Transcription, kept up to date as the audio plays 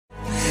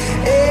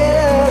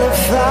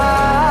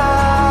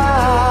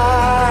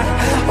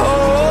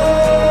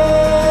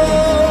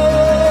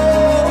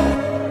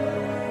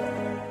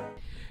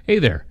Hey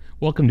there,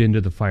 welcome to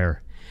Into the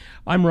Fire.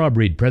 I'm Rob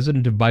Reed,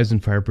 president of Bison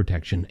Fire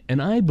Protection, and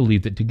I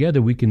believe that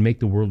together we can make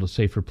the world a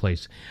safer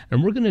place.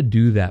 And we're going to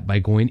do that by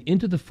going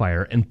into the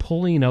fire and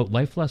pulling out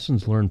life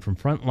lessons learned from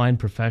frontline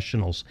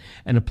professionals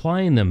and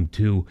applying them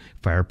to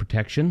fire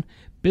protection,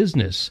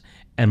 business,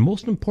 and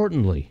most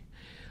importantly,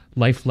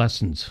 life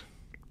lessons.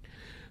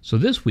 So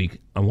this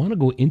week, I want to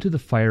go into the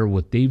fire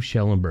with Dave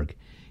Schellenberg.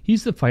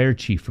 He's the fire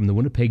chief from the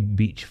Winnipeg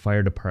Beach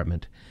Fire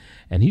Department.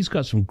 And he's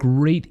got some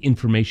great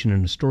information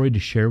and a story to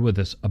share with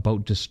us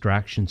about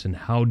distractions and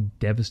how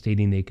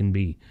devastating they can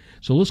be.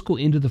 So let's go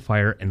into the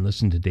fire and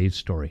listen to Dave's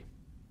story.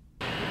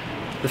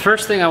 The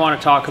first thing I want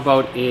to talk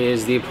about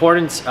is the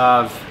importance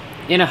of,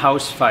 in a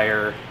house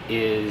fire,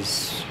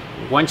 is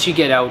once you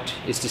get out,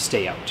 is to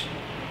stay out.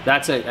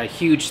 That's a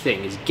huge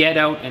thing, is get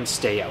out and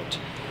stay out.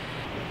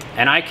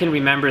 And I can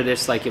remember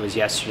this like it was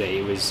yesterday.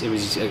 It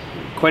was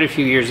quite a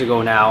few years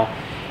ago now.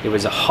 It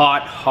was a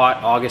hot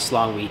August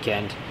long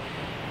weekend.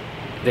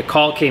 The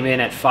call came in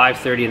at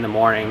 5:30 in the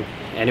morning,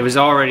 and it was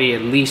already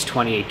at least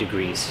 28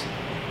 degrees,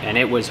 and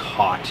it was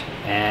hot.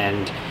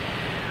 And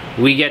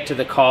we get to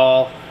the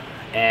call,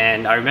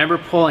 and I remember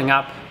pulling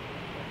up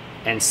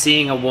and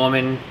seeing a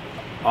woman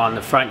on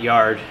the front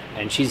yard,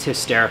 and she's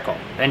hysterical,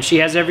 and she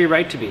has every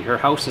right to be. Her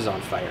house is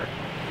on fire.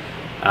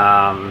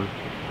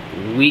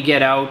 We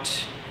get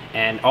out,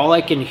 and all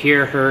I can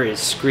hear her is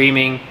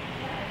screaming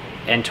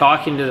and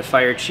talking to the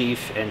fire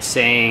chief and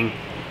saying,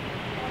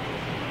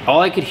 all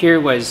I could hear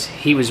was,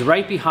 he was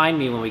right behind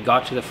me when we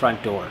got to the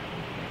front door.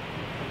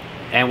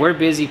 And we're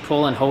busy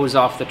pulling hose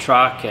off the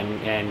truck,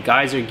 and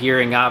guys are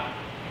gearing up,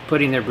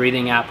 putting their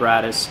breathing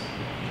apparatus,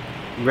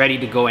 ready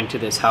to go into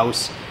this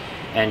house.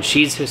 And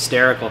she's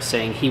hysterical,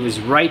 saying, he was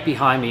right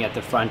behind me at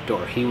the front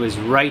door. He was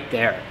right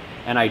there,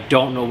 and I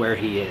don't know where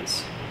he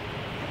is.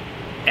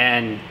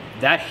 And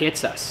that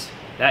hits us.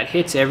 That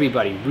hits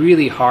everybody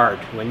really hard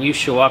when you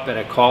show up at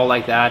a call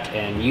like that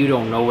and you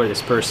don't know where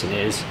this person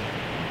is.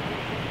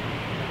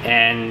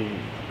 And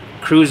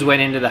crews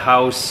went into the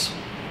house.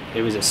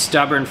 It was a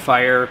stubborn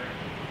fire.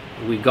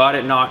 We got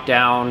it knocked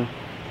down.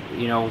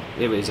 You know,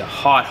 it was a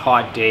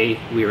hot day.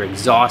 We were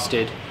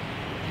exhausted.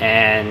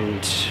 And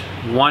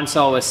once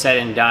all was said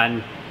and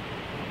done,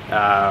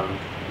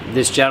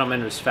 this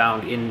gentleman was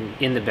found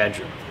in the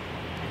bedroom.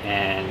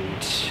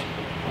 And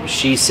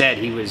she said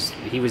he was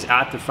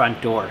at the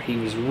front door. He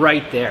was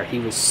right there. He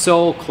was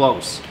so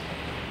close.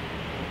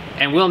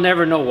 And we'll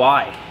never know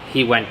why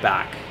he went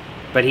back,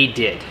 but he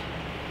did.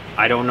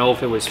 I don't know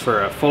if it was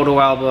for a photo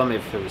album,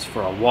 if it was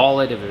for a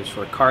wallet, if it was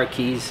for car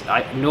keys.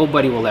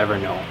 Nobody will ever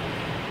know.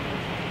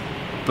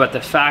 But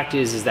the fact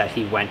is that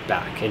he went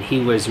back, and he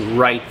was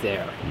right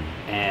there,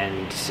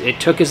 and it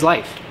took his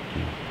life.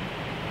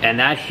 And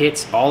that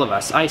hits all of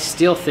us. I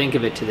still think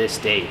of it to this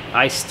day.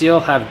 I still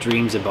have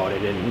dreams about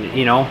it, and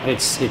you know,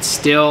 it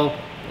still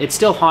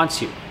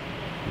haunts you.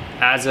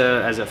 As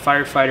a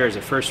firefighter, as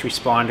a first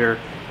responder,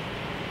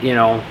 you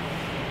know,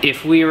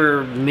 if we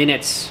were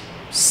minutes,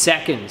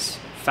 seconds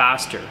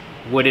faster,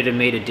 would it have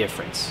made a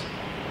difference?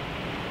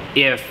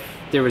 If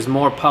there was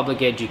more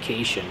public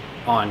education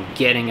on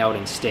getting out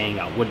and staying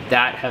out, would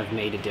that have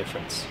made a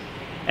difference?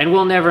 And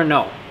we'll never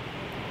know.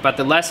 But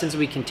the lessons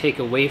we can take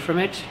away from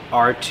it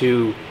are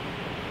to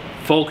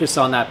focus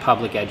on that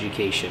public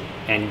education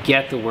and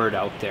get the word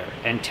out there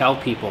and tell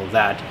people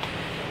that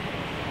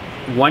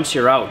once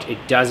you're out,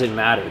 it doesn't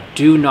matter.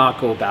 Do not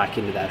go back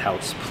into that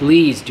house.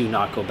 Please do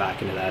not go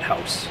back into that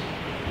house.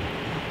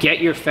 Get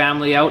your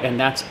family out, and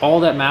that's all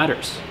that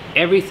matters.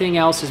 Everything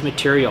else is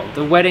material.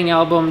 The wedding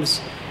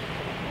albums,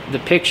 the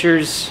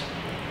pictures,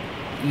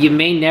 you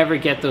may never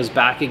get those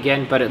back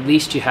again, but at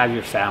least you have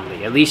your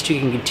family. At least you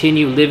can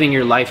continue living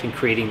your life and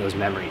creating those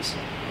memories.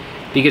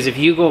 Because if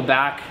you go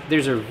back,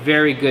 there's a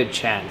very good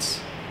chance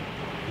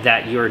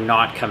that you're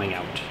not coming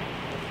out.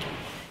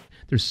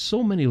 There's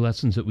so many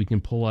lessons that we can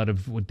pull out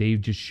of what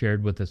Dave just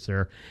shared with us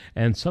there.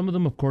 And some of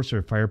them, of course,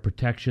 are fire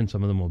protection.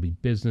 Some of them will be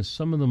business.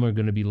 Some of them are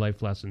going to be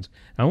life lessons.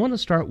 I want to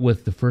start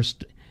with the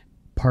first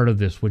part of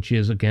this, which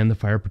is, again, the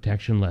fire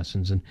protection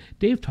lessons. And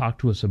Dave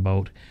talked to us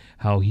about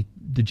how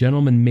the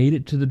gentleman made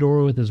it to the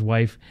door with his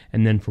wife,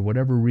 and then for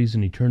whatever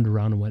reason, he turned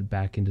around and went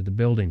back into the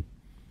building.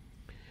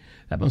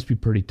 That must be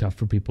pretty tough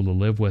for people to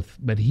live with.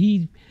 But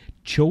he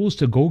chose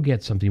to go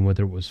get something,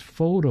 whether it was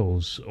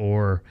photos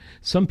or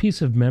some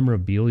piece of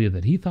memorabilia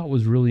that he thought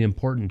was really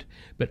important,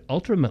 but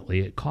ultimately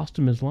it cost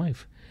him his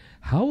life.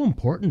 How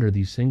important are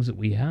these things that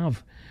we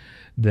have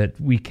that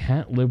we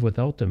can't live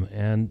without them?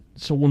 And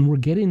so when we're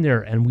getting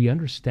there and we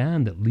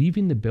understand that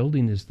leaving the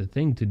building is the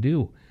thing to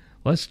do,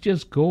 let's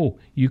just go.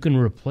 You can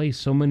replace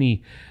so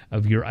many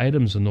of your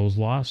items and those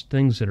lost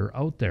things that are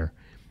out there.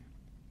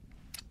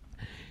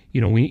 You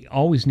know, we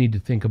always need to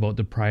think about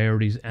the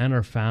priorities and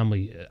our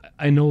family.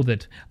 I know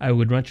that I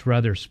would much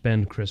rather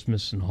spend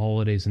Christmas and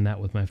holidays and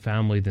that with my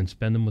family than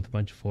spend them with a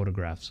bunch of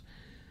photographs.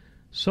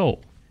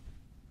 So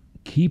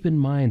keep in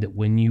mind that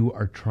when you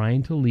are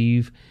trying to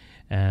leave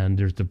and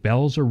the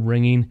bells are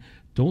ringing,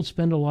 don't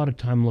spend a lot of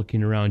time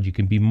looking around. You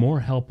can be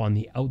more help on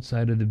the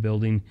outside of the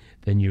building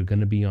than you're going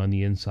to be on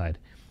the inside.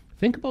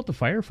 Think about the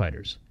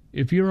firefighters.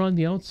 If you're on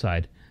the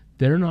outside,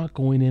 they're not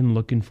going in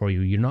looking for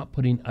you. You're not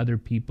putting other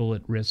people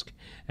at risk,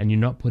 and you're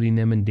not putting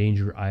them in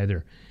danger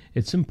either.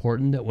 It's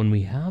important that when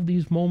we have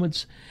these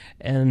moments,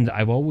 and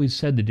I've always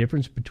said the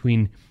difference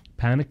between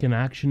panic and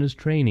action is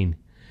training,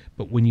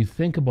 but when you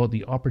think about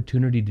the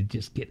opportunity to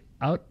just get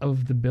out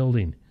of the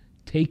building,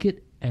 take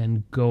it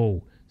and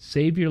go.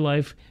 Save your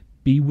life,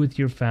 be with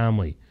your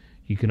family.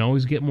 You can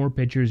always get more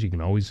pictures, you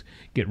can always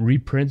get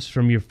reprints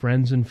from your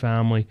friends and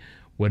family,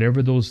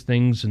 whatever those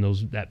things and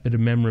that bit of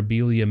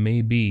memorabilia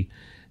may be.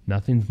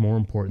 Nothing's more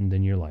important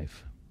than your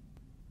life.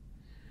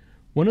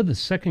 One of the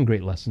second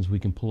great lessons we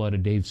can pull out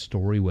of Dave's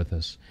story with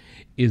us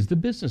is the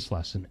business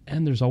lesson.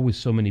 And there's always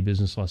so many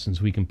business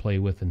lessons we can play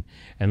with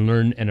and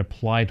learn and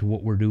apply to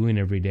what we're doing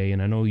every day.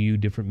 And I know you,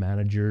 different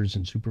managers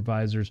and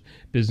supervisors,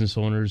 business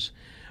owners,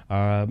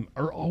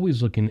 are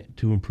always looking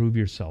to improve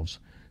yourselves.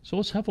 So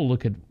let's have a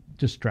look at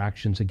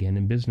distractions again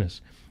in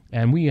business.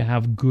 And we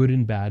have good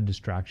and bad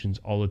distractions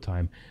all the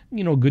time.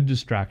 You know, good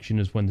distraction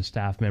is when the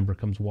staff member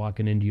comes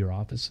walking into your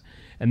office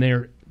and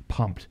they're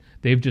pumped.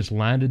 They've just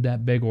landed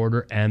that big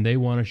order and they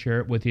want to share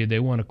it with you. They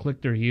want to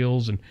click their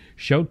heels and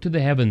shout to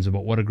the heavens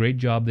about what a great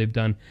job they've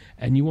done.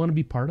 And you want to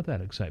be part of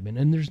that excitement.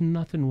 And there's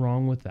nothing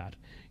wrong with that.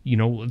 You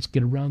know, let's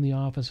get around the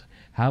office,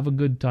 have a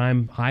good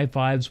time, high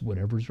fives,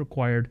 whatever's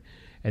required,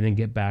 and then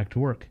get back to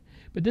work.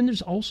 But then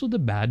there's also the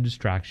bad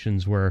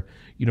distractions where,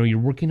 you know, you're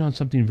working on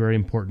something very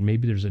important.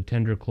 Maybe there's a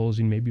tender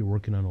closing. Maybe you're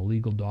working on a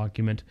legal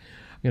document.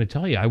 I'm going to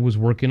tell you, I was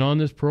working on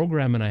this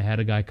program and I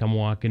had a guy come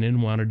walking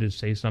in, wanted to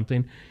say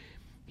something.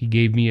 He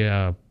gave me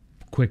a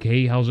quick,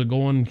 hey, how's it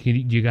going? Do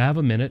you have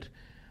a minute?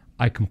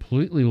 I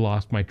completely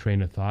lost my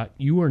train of thought.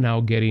 You are now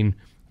getting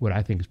what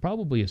I think is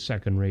probably a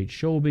second-rate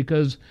show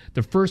because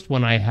the first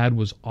one I had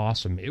was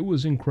awesome. It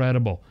was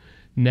incredible.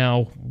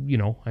 Now, you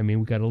know, I mean,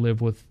 we got to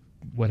live with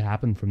what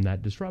happened from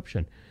that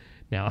disruption.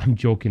 Now, I'm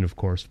joking, of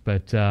course,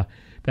 but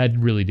that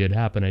really did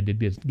happen. I did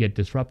get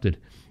disrupted.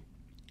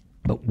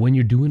 But when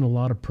you're doing a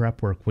lot of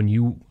prep work, when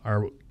you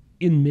are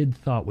in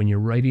mid-thought, when you're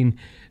writing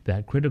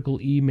that critical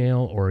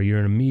email or you're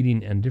in a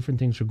meeting and different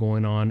things are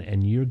going on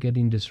and you're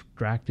getting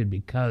distracted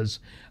because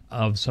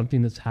of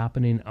something that's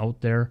happening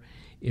out there,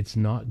 it's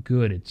not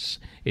good.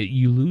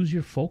 You lose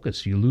your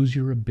focus. You lose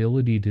your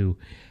ability to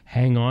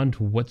hang on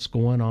to what's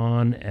going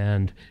on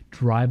and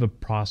drive a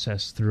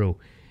process through.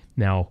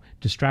 Now,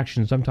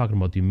 distractions, I'm talking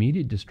about the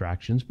immediate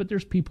distractions, but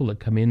there's people that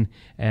come in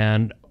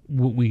and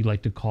what we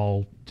like to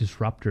call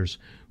disruptors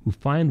who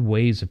find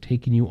ways of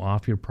taking you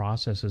off your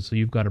processes. So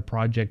you've got a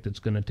project that's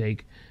going to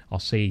take, I'll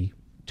say,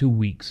 2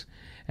 weeks.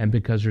 And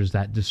because there's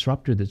that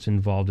disruptor that's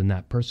involved and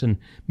that person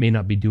may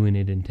not be doing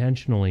it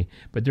intentionally,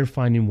 but they're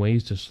finding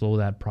ways to slow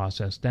that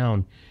process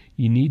down,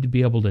 you need to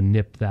be able to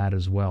nip that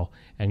as well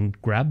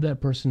and grab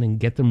that person and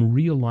get them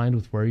realigned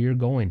with where you're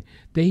going.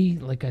 They,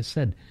 like I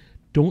said,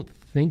 don't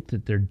think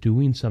that they're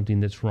doing something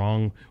that's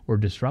wrong or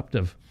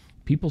disruptive.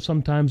 People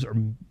sometimes are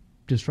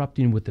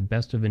disrupting with the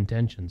best of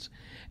intentions.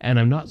 And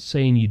I'm not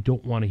saying you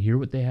don't want to hear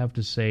what they have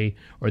to say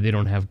or they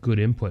don't have good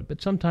input,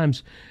 but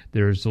sometimes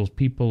there's those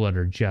people that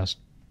are just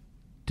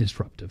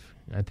disruptive.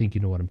 I think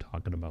you know what I'm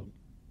talking about.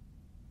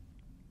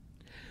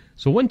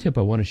 So one tip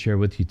I want to share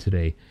with you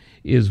today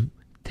is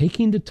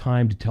taking the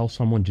time to tell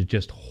someone to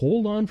just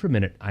hold on for a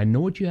minute. I know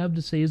what you have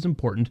to say is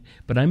important,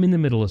 but I'm in the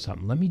middle of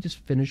something. Let me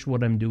just finish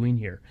what I'm doing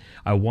here.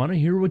 I want to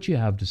hear what you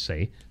have to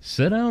say.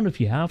 Sit down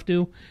if you have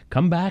to.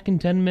 Come back in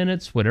 10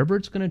 minutes, whatever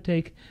it's going to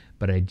take,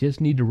 but I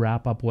just need to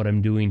wrap up what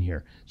I'm doing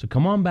here. So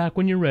come on back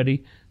when you're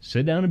ready.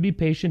 Sit down and be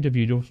patient if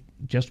you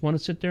just want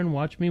to sit there and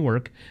watch me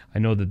work. I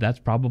know that that's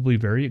probably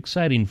very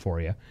exciting for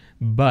you,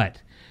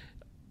 but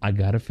I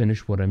got to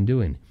finish what I'm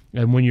doing.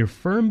 And when you're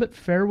firm but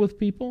fair with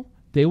people,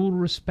 they will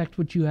respect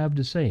what you have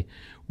to say.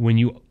 When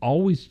you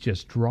always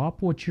just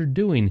drop what you're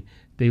doing,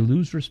 they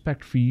lose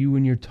respect for you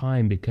and your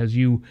time because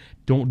you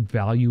don't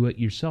value it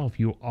yourself.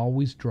 You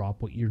always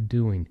drop what you're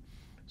doing.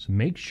 So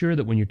make sure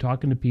that when you're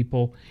talking to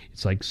people,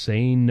 it's like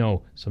saying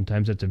no.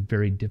 Sometimes that's a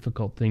very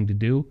difficult thing to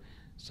do.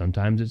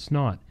 Sometimes it's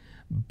not.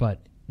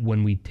 But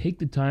when we take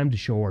the time to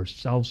show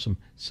ourselves some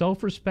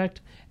self-respect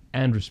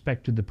and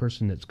respect to the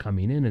person that's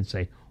coming in and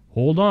say,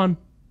 hold on,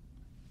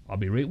 I'll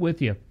be right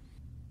with you.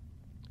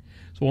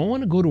 So I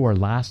want to go to our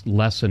last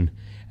lesson,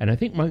 and I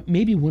think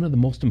maybe one of the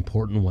most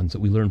important ones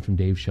that we learned from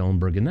Dave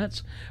Schellenberg, and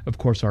that's, of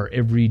course, our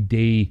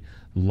everyday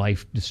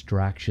life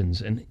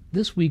distractions. And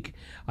this week,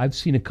 I've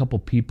seen a couple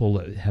people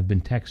that have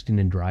been texting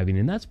and driving,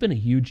 and that's been a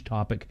huge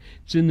topic.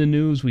 It's in the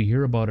news. We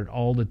hear about it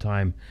all the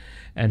time,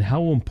 and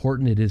how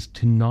important it is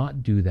to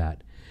not do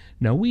that.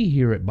 Now, we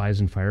here at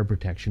Bison Fire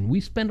Protection,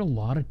 we spend a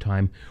lot of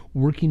time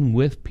working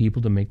with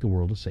people to make the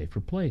world a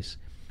safer place.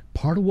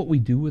 Part of what we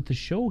do with the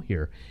show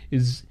here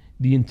is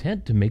the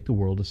intent to make the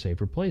world a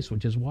safer place,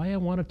 which is why I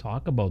want to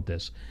talk about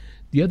this.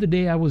 The other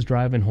day I was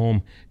driving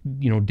home,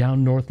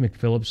 down North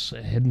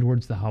McPhillips, heading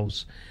towards the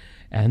house,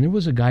 and there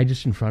was a guy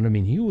just in front of me,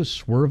 and he was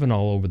swerving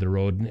all over the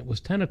road, and it was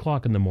 10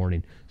 o'clock in the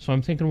morning. So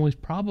I'm thinking, well, he's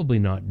probably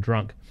not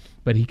drunk.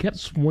 But he kept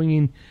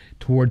swinging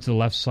towards the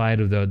left side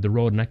of the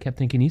road, and I kept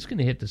thinking, he's going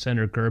to hit the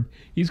center curb.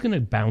 He's going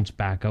to bounce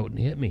back out and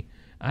hit me.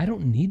 I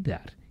don't need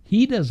that.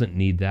 He doesn't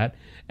need that,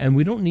 and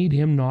we don't need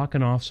him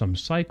knocking off some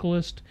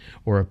cyclist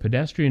or a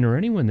pedestrian or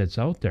anyone that's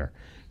out there.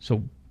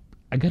 So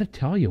I got to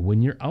tell you,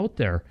 when you're out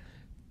there,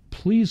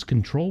 please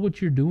control what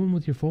you're doing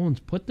with your phones.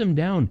 Put them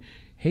down.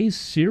 Hey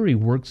Siri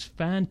works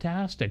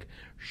fantastic.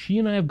 She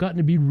and I have gotten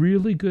to be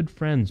really good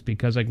friends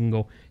because I can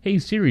go, hey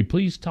Siri,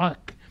 please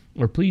talk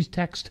or please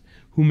text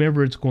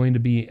whomever it's going to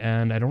be,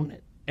 and I don't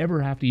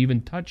ever have to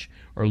even touch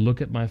or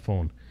look at my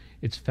phone.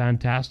 It's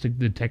fantastic,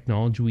 the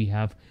technology we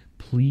have.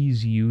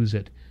 Please use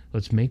it.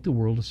 Let's make the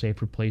world a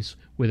safer place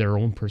with our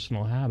own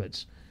personal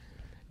habits.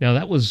 Now,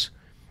 that was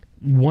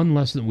one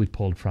lesson that we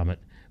pulled from it.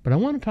 But I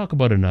want to talk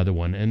about another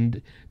one.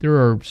 And there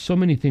are so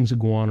many things that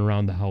go on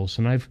around the house.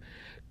 And I've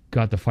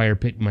got the fire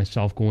pit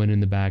myself going in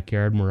the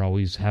backyard. And we're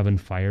always having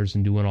fires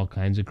and doing all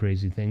kinds of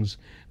crazy things.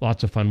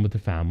 Lots of fun with the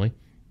family.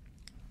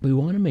 We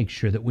want to make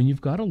sure that when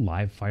you've got a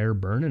live fire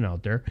burning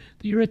out there,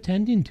 that you're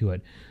attending to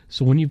it.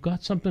 So when you've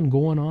got something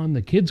going on,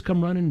 the kids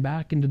come running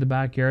back into the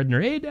backyard and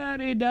they're,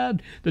 hey,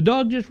 Dad, the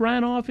dog just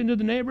ran off into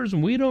the neighbors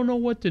and we don't know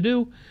what to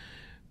do.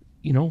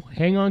 You know,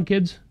 hang on,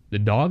 kids. The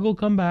dog will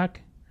come back.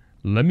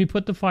 Let me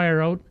put the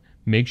fire out.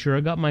 Make sure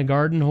I got my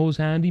garden hose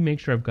handy. Make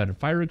sure I've got a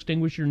fire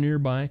extinguisher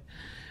nearby.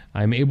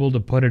 I'm able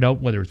to put it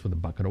out, whether it's with a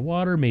bucket of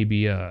water,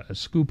 maybe a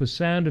scoop of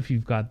sand if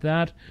you've got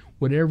that,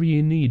 whatever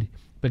you need.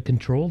 But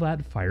control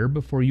that fire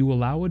before you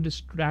allow a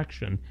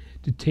distraction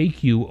to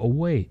take you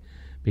away.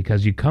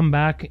 Because you come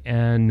back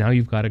and now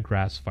you've got a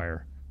grass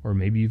fire. Or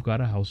maybe you've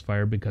got a house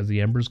fire because the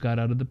embers got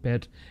out of the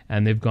pit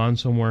and they've gone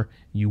somewhere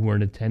you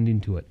weren't attending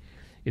to it.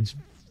 It's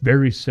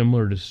very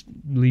similar to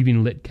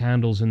leaving lit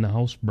candles in the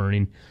house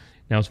burning.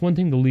 Now, it's one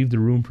thing to leave the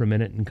room for a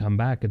minute and come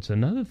back. It's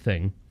another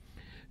thing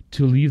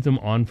to leave them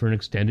on for an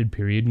extended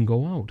period and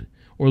go out.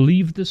 Or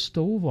leave the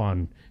stove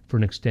on for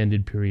an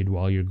extended period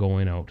while you're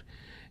going out.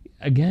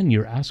 Again,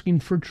 you're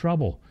asking for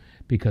trouble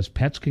because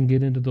pets can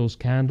get into those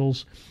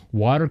candles.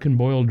 Water can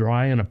boil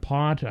dry in a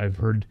pot. I've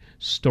heard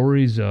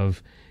stories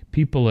of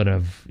people that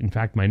have, in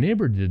fact, my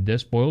neighbor did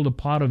this, boiled a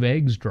pot of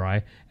eggs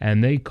dry,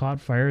 and they caught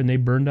fire and they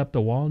burned up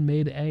the wall and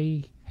made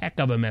a heck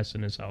of a mess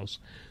in his house.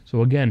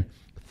 So again,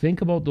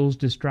 think about those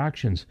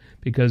distractions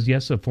because,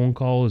 yes, a phone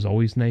call is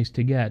always nice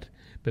to get,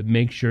 but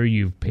make sure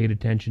you've paid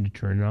attention to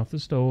turning off the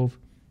stove.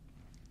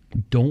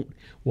 Don't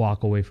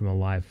walk away from a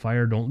live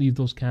fire. Don't leave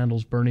those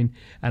candles burning.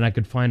 And I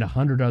could find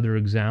 100 other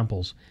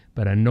examples,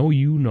 but I know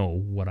you know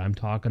what I'm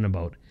talking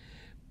about.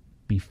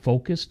 Be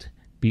focused,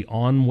 be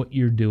on what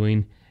you're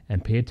doing,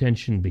 and pay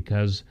attention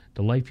because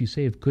the life you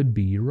save could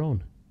be your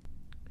own.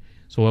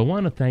 So I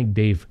want to thank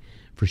Dave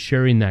for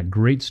sharing that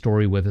great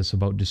story with us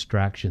about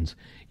distractions.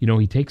 You know,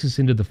 he takes us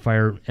into the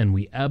fire, and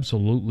we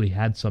absolutely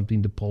had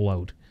something to pull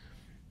out.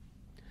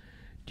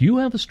 Do you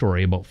have a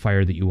story about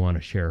fire that you want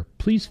to share?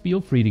 Please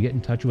feel free to get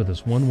in touch with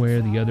us one way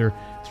or the other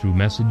through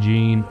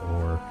messaging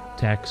or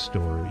text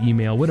or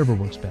email, whatever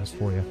works best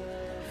for you.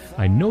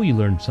 I know you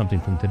learned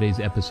something from today's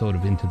episode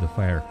of Into the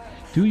Fire.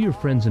 Do your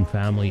friends and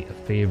family a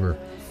favor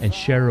and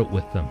share it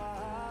with them.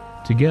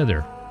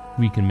 Together,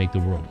 we can make the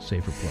world a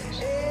safer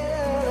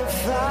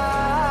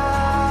place.